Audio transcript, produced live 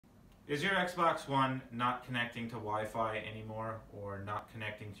Is your Xbox One not connecting to Wi-Fi anymore or not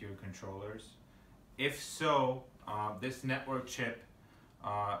connecting to your controllers? If so, this network chip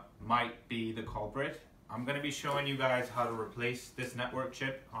might be the culprit. I'm going to be showing you guys how to replace this network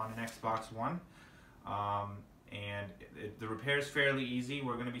chip on an Xbox One. The repair is fairly easy.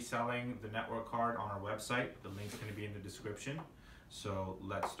 We're going to be selling the network card on our website. The link's going to be in the description. So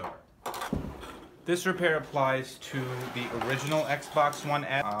let's start. This repair applies to the original Xbox One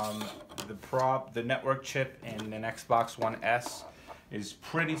S. The network chip in an Xbox One S is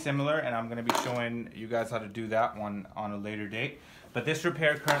pretty similar, and I'm going to be showing you guys how to do that one on a later date. But this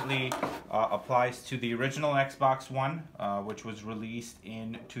repair currently applies to the original Xbox One, which was released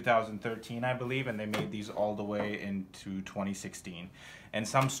in 2013, I believe, and they made these all the way into 2016. And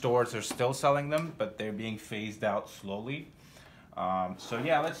some stores are still selling them, but they're being phased out slowly. So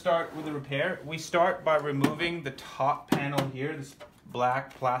yeah, let's start with the repair. We start by removing the top panel here, this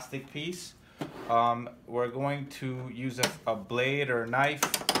black plastic piece. We're going to use a blade or a knife,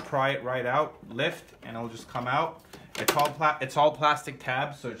 pry it right out, lift, and it'll just come out. It's all plastic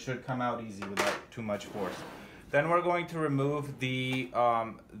tabs, so it should come out easy without too much force. Then we're going to remove the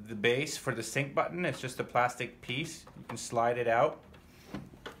base for the sync button. It's just a plastic piece. You can slide it out,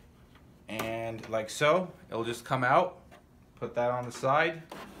 and like so, it'll just come out. Put that on the side.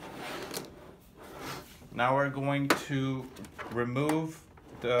 Now we're going to remove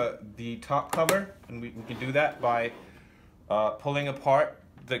the top cover, and we can do that by pulling apart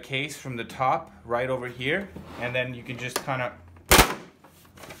the case from the top right over here, and then you can just kind of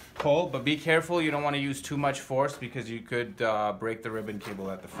pull, but be careful, you don't want to use too much force because you could break the ribbon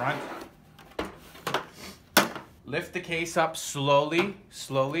cable at the front. Lift the case up slowly,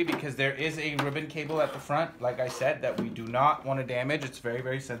 because there is a ribbon cable at the front, like I said, that we do not want to damage. It's very,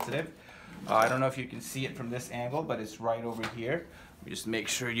 very sensitive. I don't know if you can see it from this angle, but it's right over here. Let me just make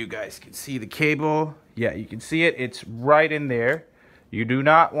sure you guys can see the cable. Yeah, you can see it. It's right in there. You do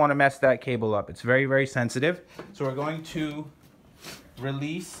not want to mess that cable up. It's very, very sensitive. So we're going to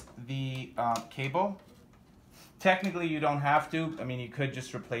release the cable. Technically, you don't have to. I mean, you could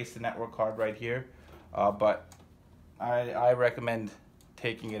just replace the network card right here, but I recommend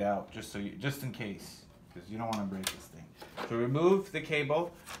taking it out just in case, because you don't want to break this thing. So remove the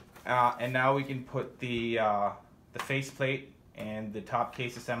cable, and now we can put the faceplate and the top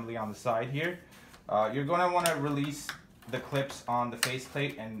case assembly on the side here. You're going to want to release the clips on the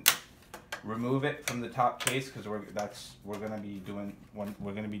faceplate and remove it from the top case, because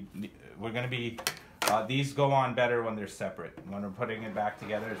these go on better when they're separate. When we're putting it back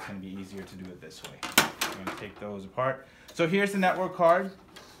together, it's going to be easier to do it this way. I'm going to take those apart. So here's the network card.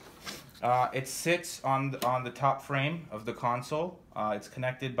 It sits on the top frame of the console. It's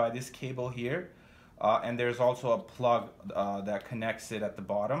connected by this cable here, and there's also a plug that connects it at the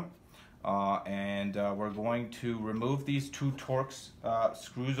bottom. We're going to remove these two torx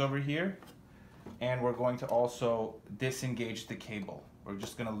screws over here, and we're going to also disengage the cable. We're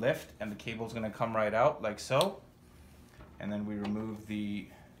just going to lift, and the cable is going to come right out like so. And then we remove the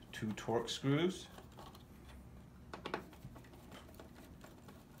two torx screws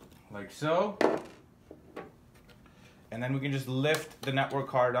like so. And then we can just lift the network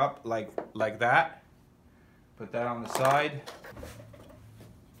card up like that. Put that on the side.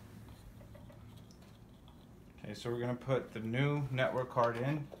 Okay, so we're going to put the new network card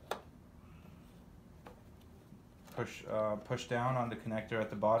in. Push down on the connector at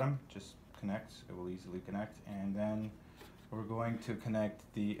the bottom. Just connects. It will easily connect. And then we're going to connect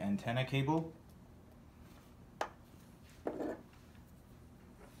the antenna cable.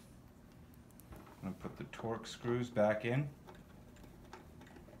 I'm going to put the torx screws back in.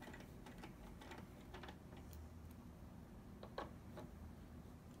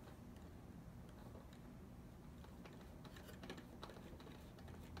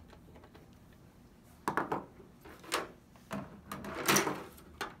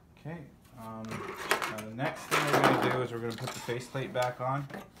 Okay, now the next thing we're going to do is we're going to put the faceplate back on.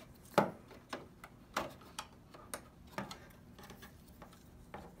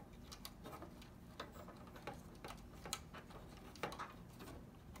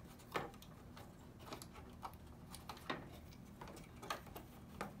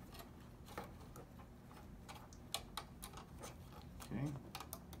 Okay,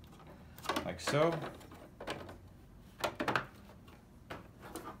 like so.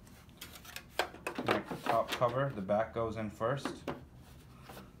 Top cover, the back goes in first.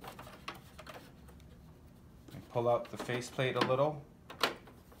 Pull out the faceplate a little,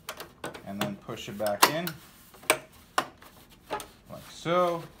 and then push it back in, like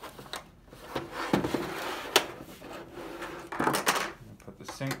so.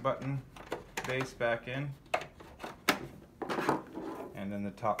 sync button base back in, and then the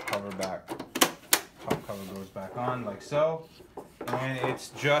top cover goes back on like so, and it's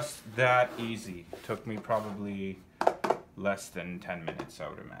just that easy. Took me probably less than 10 minutes, I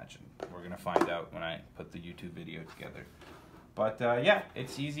would imagine. We're gonna find out when I put the YouTube video together. But yeah,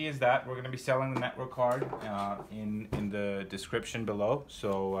 it's easy as that. We're gonna be selling the network card in the description below,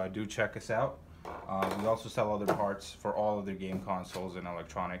 so do check us out. We also sell other parts for all other game consoles and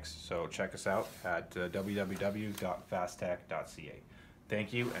electronics, so check us out at www.fasttech.ca.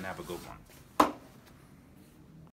 Thank you and have a good one.